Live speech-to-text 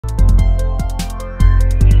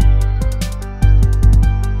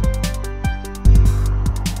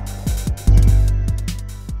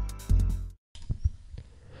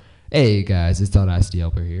Hey guys, it's audacity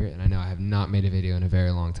here, and I know I have not made a video in a very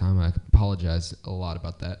long time. I apologize a lot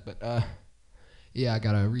about that, but yeah, I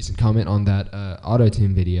got a recent comment on that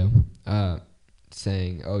auto-tune video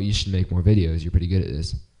saying, "Oh, you should make more videos. You're pretty good at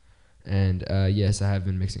this." And yes, I have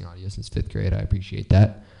been mixing audio since 5th grade. I appreciate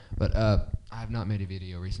that, but I have not made a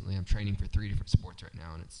video recently. I'm training for 3 different sports right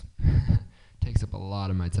now, and it's takes up a lot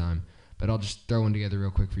of my time. But I'll just throw one together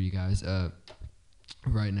real quick for you guys.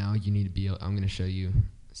 Right now, you need to be. I'm going to show you.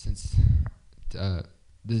 Since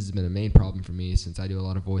this has been a main problem for me, since I do a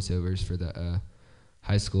lot of voiceovers for the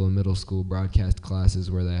high school and middle school broadcast classes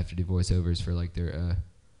where they have to do voiceovers for like their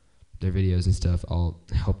videos and stuff. I'll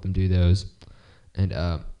help them do those. And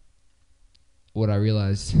what I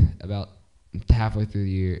realized about halfway through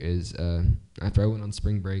the year is after I went on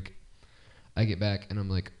spring break, I get back and I'm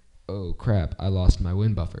like, oh crap, I lost my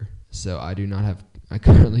wind buffer. So I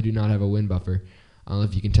currently do not have a wind buffer. I don't know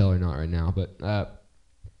if you can tell or not right now, but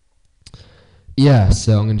yeah,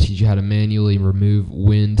 so I'm going to teach you how to manually remove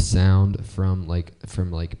wind sound from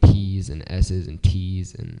P's and S's and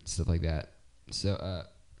T's and stuff like that. So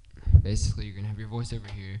basically you're going to have your voice over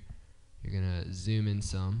here. You're going to zoom in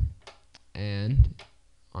some, and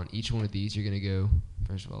on each one of these you're going to go,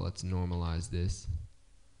 first of all, let's normalize this.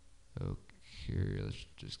 Okay, let's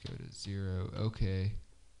just go to 0. Okay.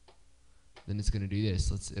 Then it's going to do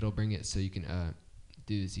this. It'll bring it so you can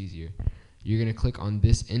do this easier. You're going to click on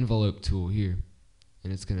this envelope tool here,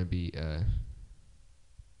 and it's going to be, let's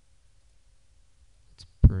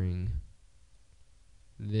bring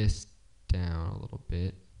this down a little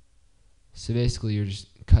bit. So basically you're just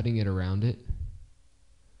cutting it around it,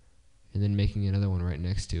 and then making another one right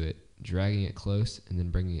next to it, dragging it close, and then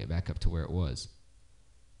bringing it back up to where it was.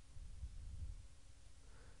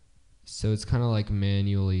 So it's kind of like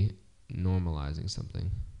manually normalizing something,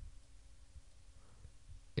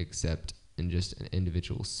 except in just an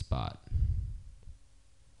individual spot.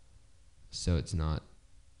 So it's not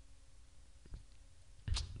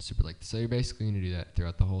super like this. So you're basically going to do that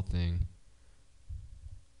throughout the whole thing.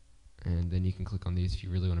 And then you can click on these if you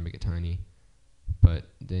really want to make it tiny. But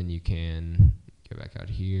then you can go back out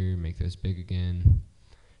here, make those big again.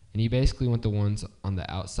 And you basically want the ones on the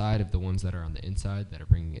outside of the ones that are on the inside that are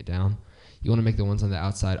bringing it down. You want to make the ones on the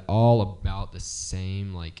outside all about the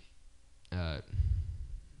same, like,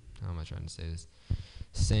 how am I trying to say this?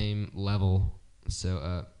 Same level,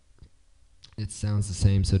 so it sounds the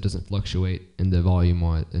same, so it doesn't fluctuate in the volume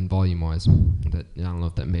wise. That, I don't know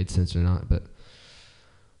if that made sense or not, but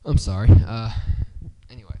I'm sorry.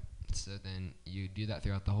 Anyway, so then you do that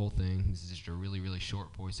throughout the whole thing. This is just a really, really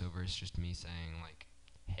short voiceover. It's just me saying like,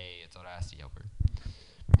 "Hey, it's Audacity Helper."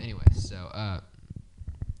 Anyway, so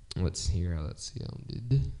let's see how that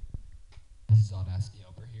sounded. This is Audacity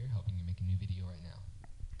Helper here, helping you make a new video right now.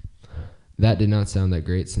 That did not sound that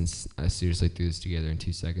great since I seriously threw this together in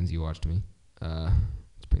 2 seconds. You watched me.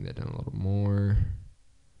 Let's bring that down a little more.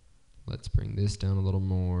 Let's bring this down a little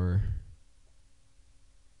more.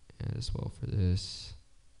 And as well for this.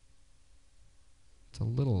 It's a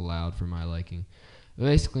little loud for my liking. But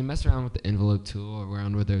basically, mess around with the envelope tool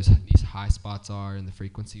around where these high spots are in the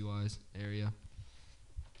frequency-wise area.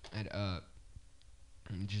 And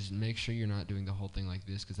just make sure you're not doing the whole thing like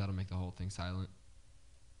this, because that'll make the whole thing silent.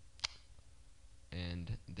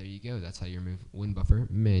 And there you go. That's how you remove wind buffer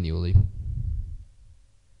manually.